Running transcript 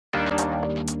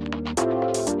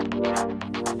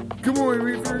Good morning,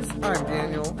 Reefers. I'm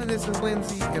Daniel, and this is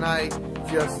Lindsay, and I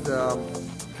just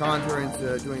conned her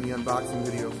into doing the unboxing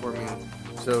video for me.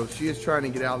 So she is trying to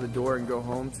get out of the door and go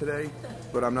home today,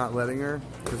 but I'm not letting her,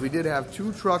 because we did have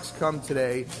 2 trucks come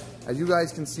today. As you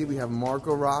guys can see, we have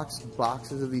Marco Rocks,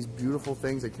 boxes of these beautiful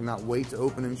things. I cannot wait to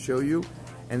open and show you.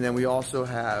 And then we also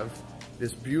have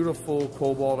this beautiful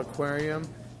Cobalt Aquarium.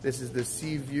 This is the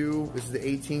C-Vue. This is the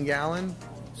 18-gallon.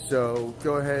 So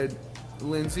go ahead,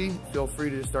 Lindsay, feel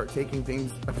free to just start taking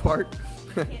things apart.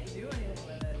 I can't do anything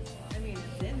with it. I mean,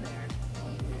 it's in there.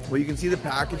 Well, you can see the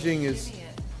packaging is,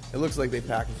 it looks like they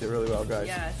packaged it really well, guys.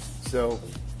 Yes. So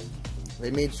they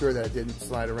made sure that it didn't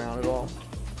slide around at all,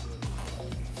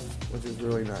 which is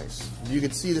really nice. You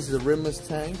can see this is a rimless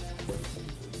tank.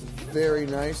 Very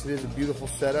nice. It is a beautiful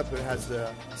setup. It has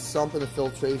the sump and the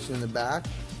filtration in the back.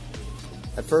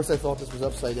 At first I thought this was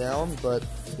upside down, but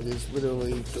it is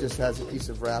literally just has a piece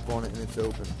of wrap on it and it's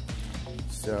open.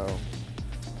 So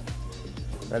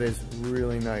that is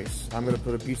really nice. I'm going to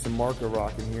put a piece of Marco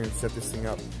Rock in here and set this thing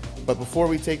up. But before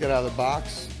we take that out of the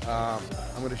box, I'm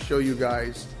going to show you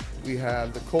guys, we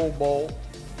have the Cobalt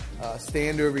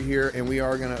stand over here, and we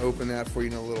are going to open that for you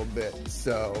in a little bit.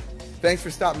 So thanks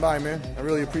for stopping by, man. I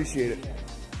really appreciate it.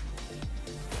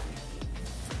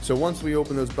 So once we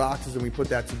open those boxes and we put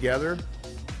that together,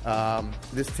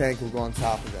 this tank will go on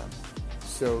top of them.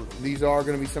 So these are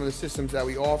going to be some of the systems that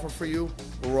we offer for you,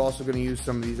 but we're also going to use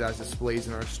some of these as displays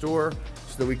in our store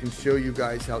so that we can show you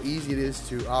guys how easy it is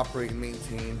to operate and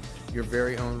maintain your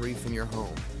very own reef in your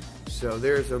home. So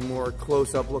there's a more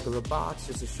close-up look of the box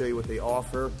just to show you what they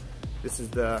offer. This is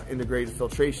the integrated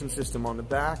filtration system on the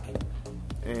back,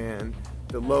 and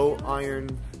the low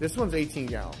iron, this one's 18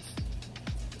 gallons.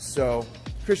 So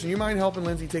Christian, you mind helping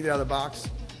Lindsay take it out of the box?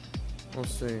 We'll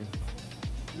see.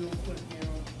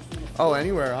 Oh,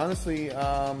 anywhere. Honestly,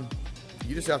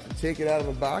 you just have to take it out of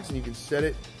the box and you can set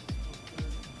it.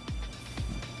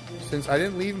 Since I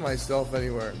didn't leave myself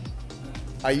anywhere,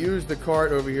 I used the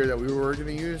cart over here that we were going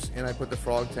to use, and I put the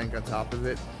frog tank on top of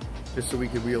it just so we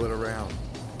could wheel it around.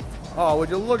 Oh, would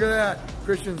you look at that?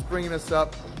 Christian's bringing us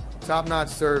up. Top-notch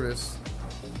service.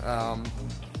 We're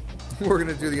going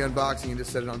to do the unboxing and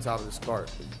just set it on top of this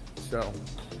cart. So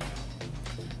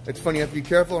it's funny, you have to be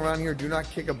careful around here. Do not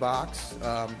kick a box,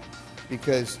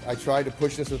 because I tried to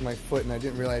push this with my foot and I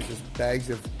didn't realize there's bags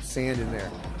of sand in there.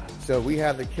 So we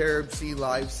have the Carib Sea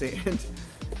live sand,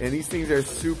 and these things are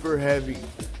super heavy.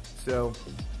 So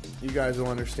you guys will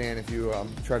understand if you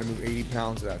try to move 80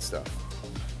 pounds of that stuff.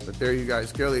 But there you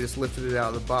guys go. They just lifted it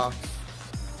out of the box.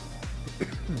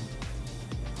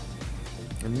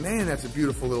 And man, that's a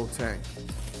beautiful little tank.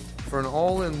 For an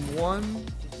all-in-one,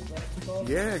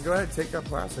 yeah, go ahead, take that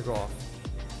plastic off.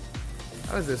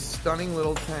 That is a stunning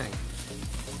little tank.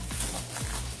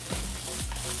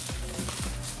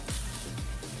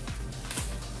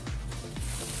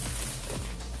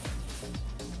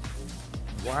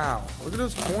 Wow, look at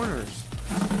those corners.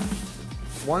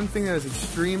 One thing that is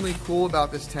extremely cool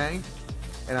about this tank,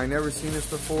 and I've never seen this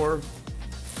before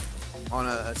on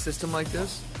a system like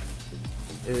this,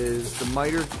 is the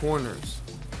mitered corners.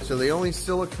 So they only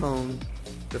silicone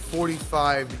the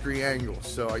 45-degree angle.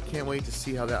 So I can't wait to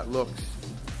see how that looks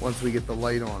once we get the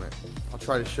light on it. I'll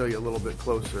try to show you a little bit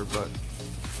closer, but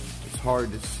it's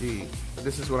hard to see. But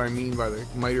this is what I mean by the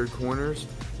mitered corners,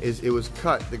 is it was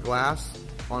cut, the glass,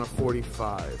 on a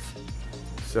 45.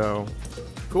 So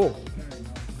cool,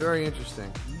 very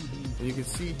interesting. And you can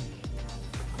see,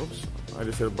 oops, I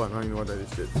just hit a button, I don't even know what I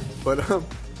just did. But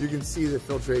you can see the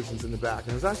filtrations in the back.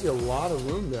 And there's actually a lot of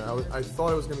room there. I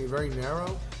thought it was gonna be very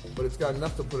narrow, but it's got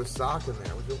enough to put a sock in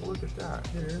there. Would you look at that?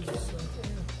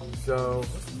 So,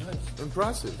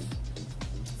 impressive.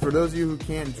 For those of you who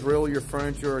can't drill your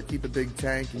furniture or keep a big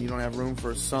tank and you don't have room for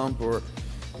a sump, or,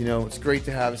 you know, it's great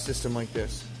to have a system like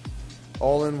this.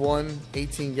 All in one,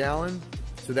 18-gallon.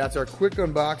 So that's our quick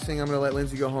unboxing. I'm gonna let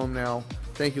Lindsay go home now.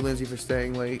 Thank you, Lindsay, for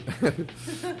staying late.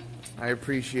 I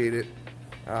appreciate it.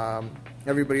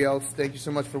 Everybody else, thank you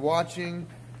so much for watching.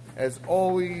 As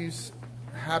always,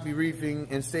 happy reefing,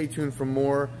 and stay tuned for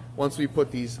more. Once we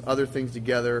put these other things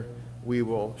together, we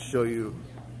will show you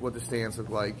what the stands look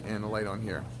like and the light on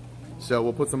here. So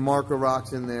we'll put some Marco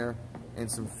Rocks in there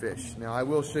and some fish. Now I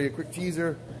will show you a quick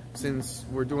teaser since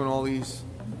we're doing all these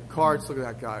carts. Look at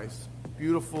that, guys.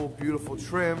 Beautiful, beautiful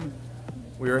trim.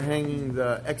 We are hanging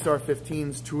the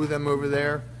XR15s, 2 of them over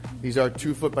there. These are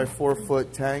 2-foot by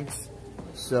 4-foot tanks.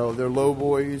 So they're low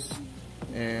boys.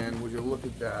 And would you look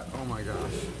at that? Oh my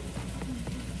gosh.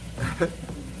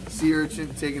 Sea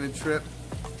urchin taking a trip.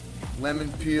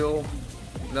 Lemon peel.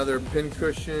 Another pin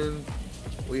cushion.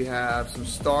 We have some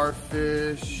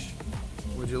starfish.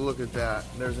 Would you look at that?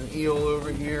 There's an eel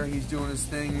over here. He's doing his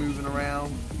thing, moving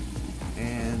around.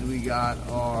 And we got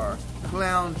our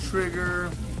clown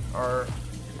trigger, our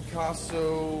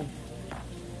Picasso,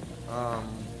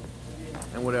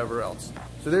 and whatever else.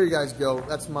 So there you guys go.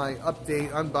 That's my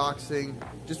update, unboxing.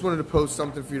 Just wanted to post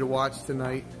something for you to watch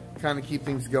tonight. Kind of keep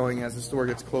things going as the store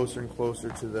gets closer and closer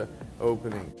to the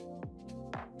opening.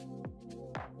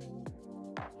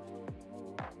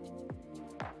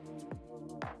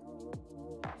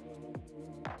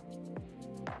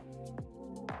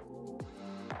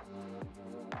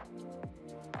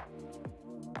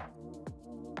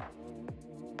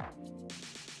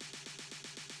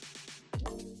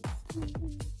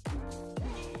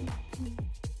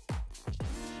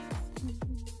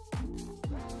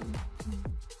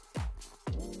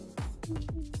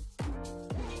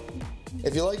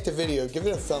 If you liked the video, give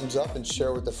it a thumbs up and share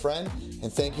it with a friend,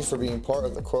 and thank you for being part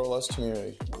of the Coralust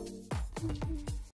community.